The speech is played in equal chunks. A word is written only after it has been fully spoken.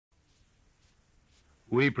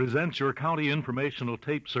We present your county informational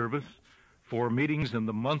tape service for meetings in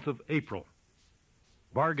the month of April.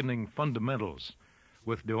 Bargaining Fundamentals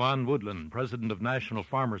with Dewan Woodland, president of National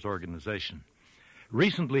Farmers Organization.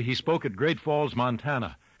 Recently, he spoke at Great Falls,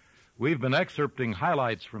 Montana. We've been excerpting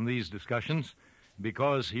highlights from these discussions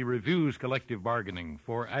because he reviews collective bargaining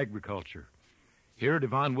for agriculture. Here,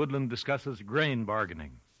 Dewan Woodland discusses grain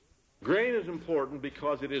bargaining. Grain is important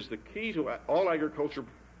because it is the key to all agriculture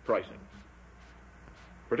pricing,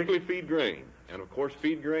 particularly feed grain. And, of course,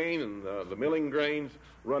 feed grain and the milling grains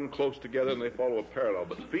run close together and they follow a parallel.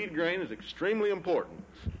 But feed grain is extremely important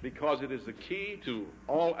because it is the key to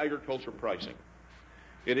all agriculture pricing.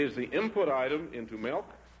 It is the input item into milk,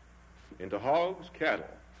 into hogs, cattle.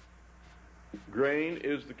 Grain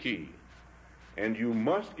is the key. And you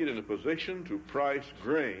must get in a position to price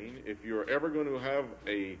grain if you're ever going to have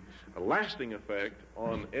a lasting effect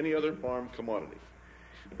on any other farm commodity.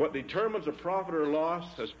 What determines a profit or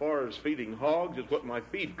loss as far as feeding hogs is what my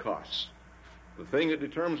feed costs. The thing that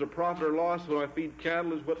determines a profit or loss when I feed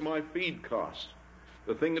cattle is what my feed costs.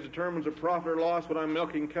 The thing that determines a profit or loss when I'm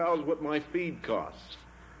milking cows is what my feed costs.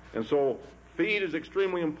 And so feed is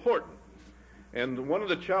extremely important. And one of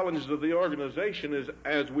the challenges of the organization is,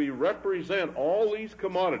 as we represent all these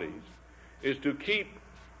commodities, is to keep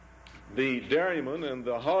the dairyman and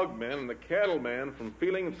the hogman and the cattleman from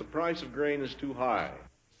feeling that the price of grain is too high.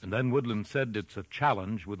 And then Woodland said it's a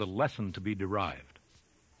challenge with a lesson to be derived.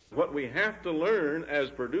 What we have to learn as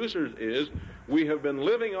producers is we have been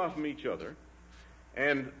living off of each other,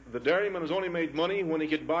 and the dairyman has only made money when he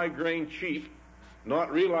could buy grain cheap,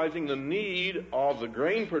 not realizing the need of the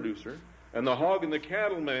grain producer and the hog and the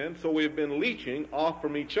cattleman, so we've been leeching off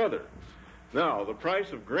from each other. Now, the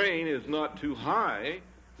price of grain is not too high.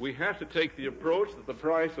 We have to take the approach that the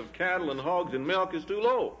price of cattle and hogs and milk is too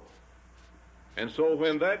low. And so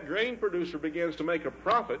when that grain producer begins to make a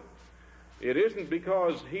profit, it isn't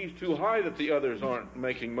because he's too high that the others aren't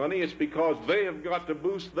making money. It's because they have got to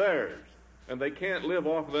boost theirs, and they can't live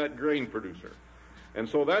off of that grain producer. And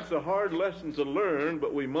so that's a hard lesson to learn,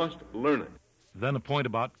 but we must learn it. Then a point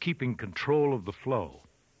about keeping control of the flow.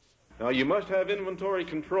 Now, you must have inventory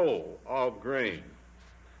control of grain.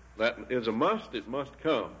 That is a must. It must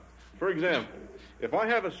come. For example, if I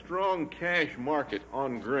have a strong cash market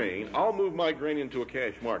on grain, I'll move my grain into a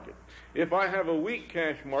cash market. If I have a weak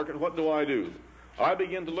cash market, what do? I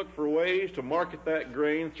begin to look for ways to market that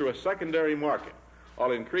grain through a secondary market.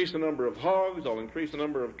 I'll increase the number of hogs, I'll increase the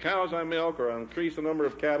number of cows I milk, or I'll increase the number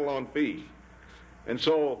of cattle on feed. And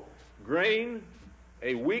so grain,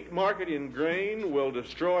 a weak market in grain will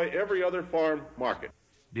destroy every other farm market.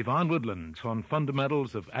 Dewan Woodland on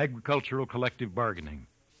fundamentals of agricultural collective bargaining.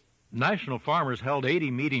 National farmers held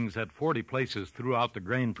 80 meetings at 40 places throughout the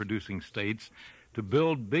grain-producing states to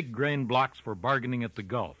build big grain blocks for bargaining at the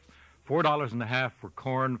Gulf. $4.50 for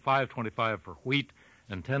corn, $5.25 for wheat,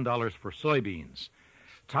 and $10 for soybeans.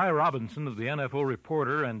 Ty Robinson of the NFO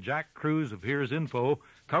Reporter and Jack Cruz of Here's Info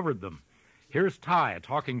covered them. Here's Ty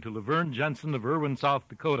talking to Laverne Jensen of Irwin, South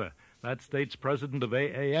Dakota, that state's president of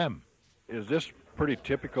AAM. Is this pretty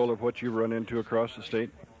typical of what you run into across the state?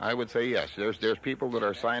 I would say yes. There's people that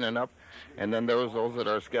are signing up, and then there's those that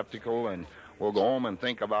are skeptical and will go home and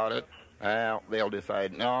think about it. They'll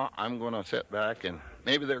decide, no, I'm going to sit back, and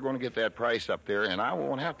maybe they're going to get that price up there, and I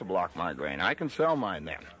won't have to block my grain. I can sell mine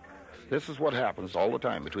then. This is what happens all the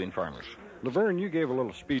time between farmers. Laverne, you gave a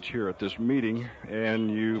little speech here at this meeting,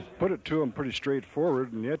 and you put it to them pretty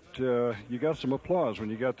straightforward, and yet you got some applause when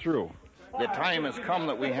you got through. The time has come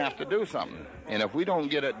that we have to do something. And if we don't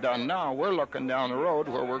get it done now, we're looking down the road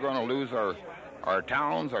where we're going to lose our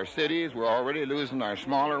towns, our cities. We're already losing our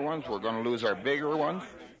smaller ones. We're going to lose our bigger ones.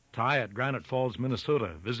 Ty at Granite Falls,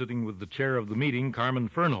 Minnesota, visiting with the chair of the meeting, Carmen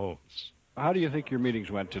Fernholz. How do you think your meetings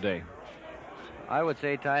went today? I would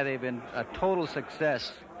say, Ty, they've been a total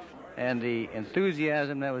success. And the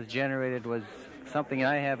enthusiasm that was generated was something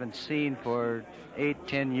I haven't seen for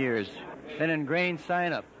 8-10 years. Then in grain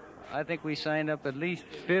sign-up, I think we signed up at least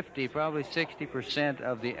 50, probably 60%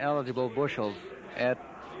 of the eligible bushels at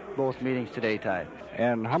both meetings today, Ty.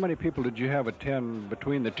 And how many people did you have attend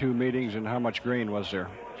between the two meetings, and how much grain was there?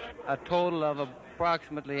 A total of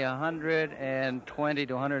approximately 120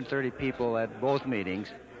 to 130 people at both meetings.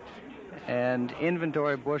 And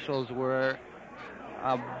inventory bushels were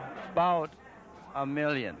about 1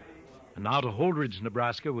 million. And now to Holdridge,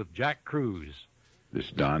 Nebraska with Jack Cruz. This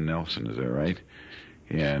is Don Nelson, is that right?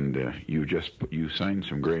 And you signed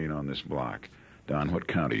some grain on this block. Don, what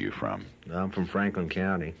county are you from? I'm from Franklin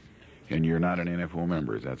County. And you're not an NFO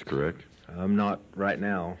member, is that correct? I'm not right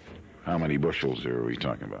now. How many bushels are we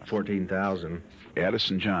talking about? 14,000.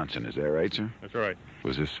 Addison Johnson, is that right, sir? That's right.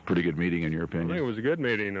 Was this a pretty good meeting in your I opinion? think it was a good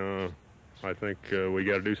meeting. I think we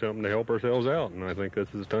got to do something to help ourselves out, and I think this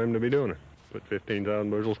is the time to be doing it. Put 15,000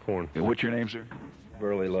 bushels of corn. And what's your name, sir?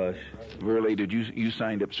 Burley Lush. Burley, you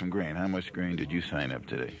signed up some grain. How much grain did you sign up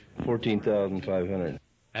today? 14,500.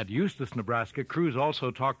 At Eustis, Nebraska, Cruz also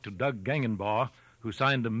talked to Doug Gengenbaugh, who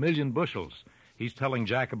signed 1 million bushels. He's telling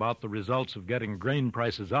Jack about the results of getting grain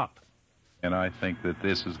prices up. And I think that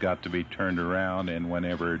this has got to be turned around, and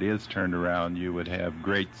whenever it is turned around, you would have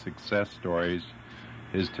great success stories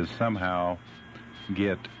is to somehow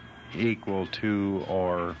get equal to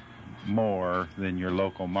or more than your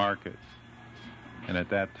local market. And at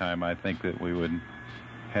that time, I think that we would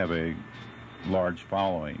have a large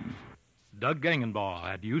following. Doug Gengenbaugh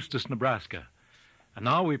at Eustis, Nebraska. And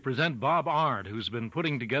now we present Bob Arndt, who's been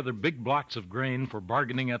putting together big blocks of grain for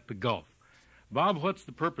bargaining at the Gulf. Bob, what's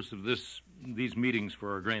the purpose of these meetings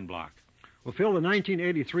for a grain block? Well, Phil, the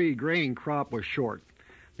 1983 grain crop was short.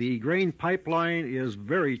 The grain pipeline is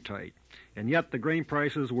very tight, and yet the grain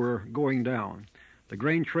prices were going down. The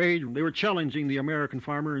grain trade, they were challenging the American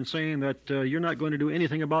farmer and saying that you're not going to do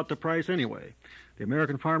anything about the price anyway. The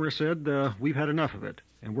American farmer said, we've had enough of it,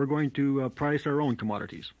 and we're going to price our own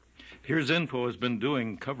commodities. Here's Info has been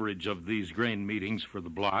doing coverage of these grain meetings for the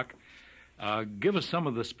block. Give us some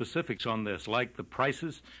of the specifics on this, like the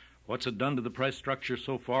prices. What's it done to the price structure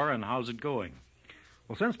so far, and how's it going?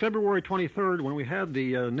 Well, since February 23rd, when we had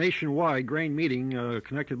the nationwide grain meeting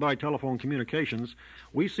connected by telephone communications,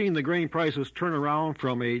 we've seen the grain prices turn around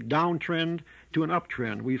from a downtrend to an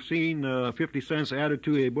uptrend. We've seen 50 cents added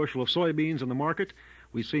to a bushel of soybeans in the market.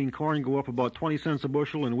 We've seen corn go up about 20 cents a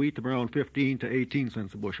bushel and wheat around 15 to 18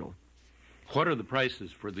 cents a bushel. What are the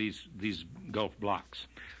prices for these Gulf blocks?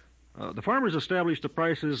 The farmers established the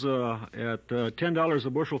prices at $10 a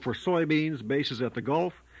bushel for soybeans, bases at the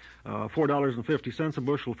Gulf, $4.50 a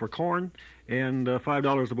bushel for corn, and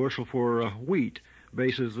 $5 a bushel for wheat,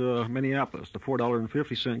 bases Minneapolis. The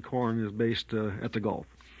 $4.50 corn is based at the Gulf.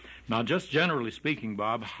 Now, just generally speaking,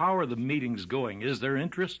 Bob, how are the meetings going? Is there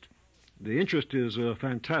interest? The interest is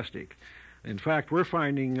fantastic. In fact, we're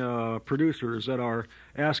finding producers that are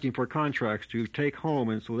asking for contracts to take home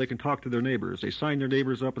and so they can talk to their neighbors. They sign their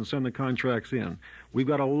neighbors up and send the contracts in. We've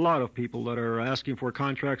got a lot of people that are asking for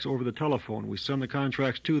contracts over the telephone. We send the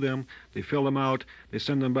contracts to them, they fill them out, they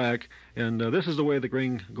send them back, and this is the way the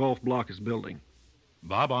Grain Gulf Block is building.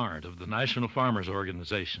 Bob Arndt of the National Farmers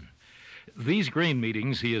Organization. These grain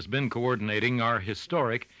meetings he has been coordinating are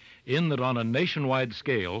historic in that on a nationwide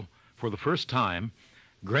scale, for the first time,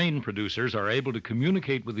 grain producers are able to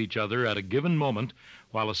communicate with each other at a given moment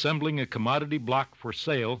while assembling a commodity block for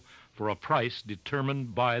sale for a price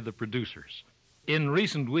determined by the producers. In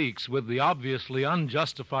recent weeks, with the obviously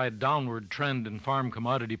unjustified downward trend in farm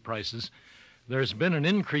commodity prices, there's been an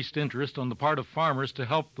increased interest on the part of farmers to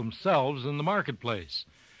help themselves in the marketplace.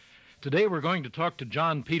 Today we're going to talk to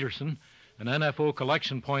John Peterson, an NFO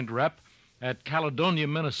collection point rep at Caledonia,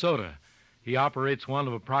 Minnesota. He operates one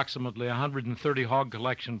of approximately 130 hog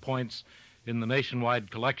collection points in the nationwide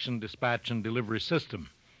collection, dispatch, and delivery system.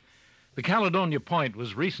 The Caledonia Point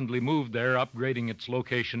was recently moved there, upgrading its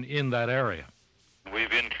location in that area.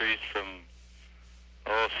 We've increased from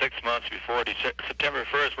 6 months before September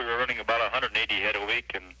 1st, we were running about 180 head a week,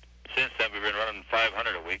 and since then we've been running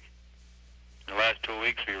 500 a week. In the last 2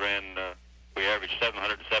 weeks we averaged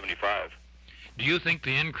 775. Do you think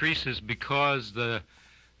the increase is because the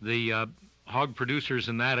hog producers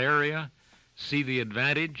in that area see the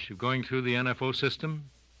advantage of going through the NFO system?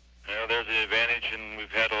 Yeah, there's the advantage, and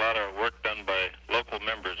we've had a lot of work done by local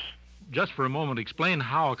members. Just for a moment, explain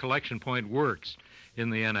how a collection point works in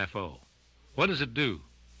the NFO. What does it do?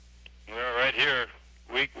 Well, right here,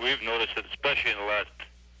 we've noticed that especially in the last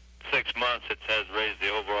 6 months, it has raised the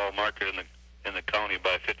overall market in the county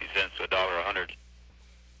by 50 cents to $1.100.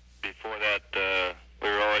 Before that, we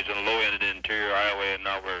were always on the low end of the interior Iowa, and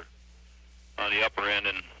now we're on the upper end,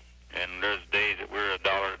 and there's days that we're $1,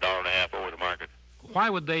 $1.50 over the market. Why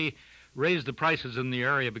would they raise the prices in the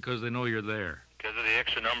area because they know you're there? Because of the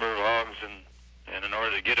extra number of hogs, and in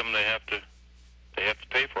order to get them, they have to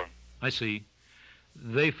pay for them. I see.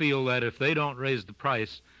 They feel that if they don't raise the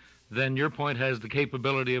price, then your point has the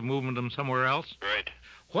capability of moving them somewhere else? Right.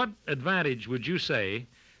 What advantage would you say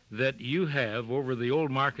that you have over the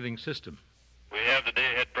old marketing system? We have the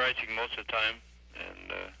day-ahead pricing most of the time,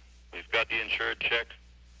 and we've got the insured check,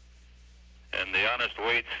 and the honest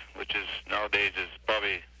weight, which is nowadays is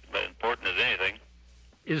probably as important as anything.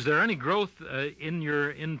 Is there any growth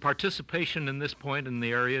in participation in this point in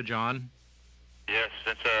the area, John? Yes,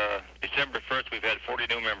 since December 1st, we've had 40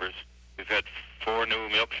 new members.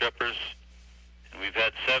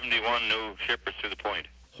 71 new shippers through the point.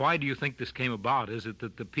 Why do you think this came about? Is it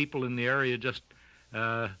that the people in the area just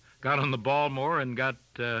got on the ball more and got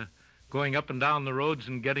going up and down the roads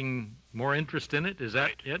and getting more interest in it? Is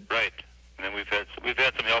that it? Right. And then we've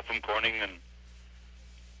had some help from Corning, and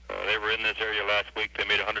they were in this area last week. They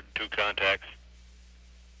made 102 contacts,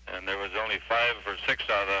 and there was only 5 or 6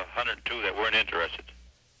 out of the 102 that weren't interested.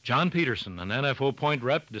 John Peterson, an NFO point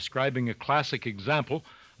rep, describing a classic example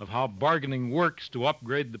of how bargaining works to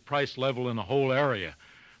upgrade the price level in a whole area.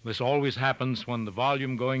 This always happens when the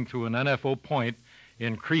volume going through an NFO point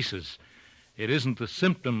increases. It isn't the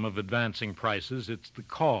symptom of advancing prices, it's the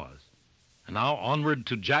cause. And now onward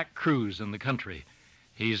to Jack Cruz in the country.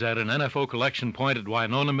 He's at an NFO collection point at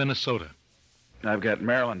Winona, Minnesota. I've got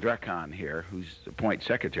Marilyn Drecon here, who's the point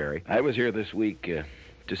secretary. I was here this week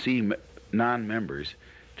to see non-members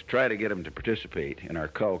to try to get them to participate in our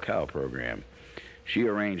Cull Cow program. She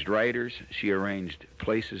arranged riders. She arranged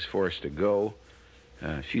places for us to go.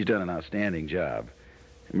 She's done an outstanding job.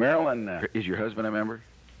 Marilyn, is your husband a member?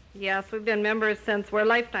 Yes, we've been members since, we're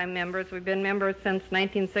lifetime members. We've been members since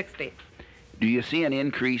 1960. Do you see an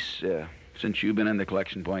increase since you've been in the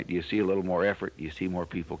collection point? Do you see a little more effort? Do you see more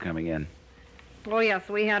people coming in? Oh, yes,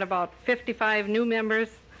 we had about 55 new members,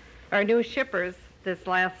 or new shippers this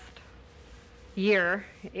last year,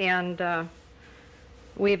 and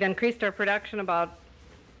we've increased our production about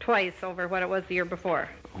twice over what it was the year before.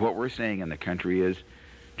 What we're saying in the country is,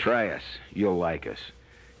 try us, you'll like us.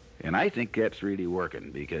 And I think that's really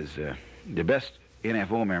working, because the best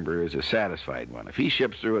NFO member is a satisfied one. If he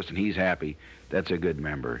ships through us and he's happy, that's a good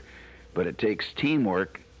member. But it takes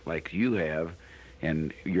teamwork like you have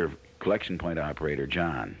and your collection point operator,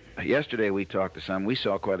 John. Yesterday we talked to some. We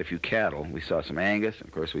saw quite a few cattle. We saw some Angus, and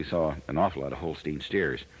of course we saw an awful lot of Holstein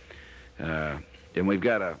steers. And we've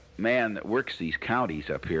got a man that works these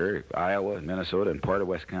counties up here, Iowa, Minnesota, and part of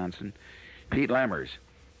Wisconsin, Pete Lemmers.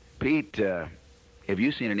 Pete, have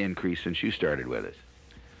you seen an increase since you started with us?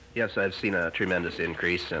 Yes, I've seen a tremendous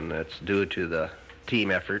increase, and it's due to the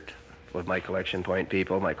team effort with my collection point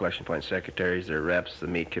people, my collection point secretaries, their reps, the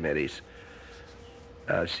meat committees.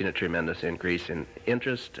 I've seen a tremendous increase in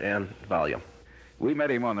interest and volume. We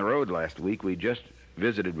met him on the road last week. We just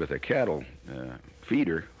visited with a cattle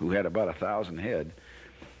feeder who had about 1,000 head.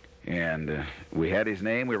 And we had his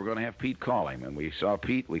name. We were going to have Pete call him. And we saw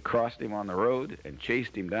Pete. We crossed him on the road and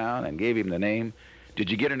chased him down and gave him the name. Did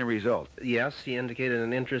you get any result? Yes, he indicated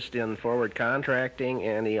an interest in forward contracting,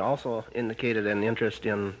 and he also indicated an interest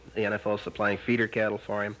in the NFO supplying feeder cattle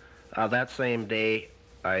for him. That same day,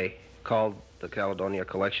 I called the Caledonia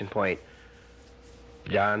collection point.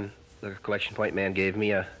 John, the collection point man, gave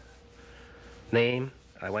me a name.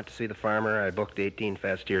 I went to see the farmer. I booked 18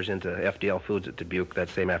 fat steers into FDL Foods at Dubuque that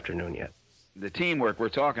same afternoon yet. The teamwork we're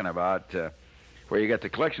talking about, where you got the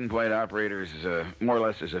collection point operators more or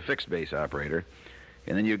less as a fixed base operator,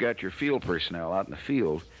 and then you got your field personnel out in the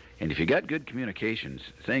field, and if you got good communications,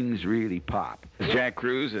 things really pop. Jack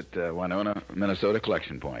Cruz at Winona, Minnesota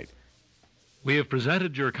collection point. We have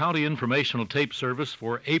presented your county informational tape service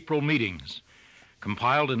for April meetings,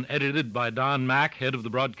 compiled and edited by Don Mack, head of the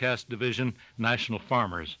Broadcast Division, National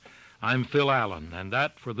Farmers. I'm Phil Allen, and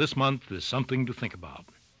that for this month is something to think about.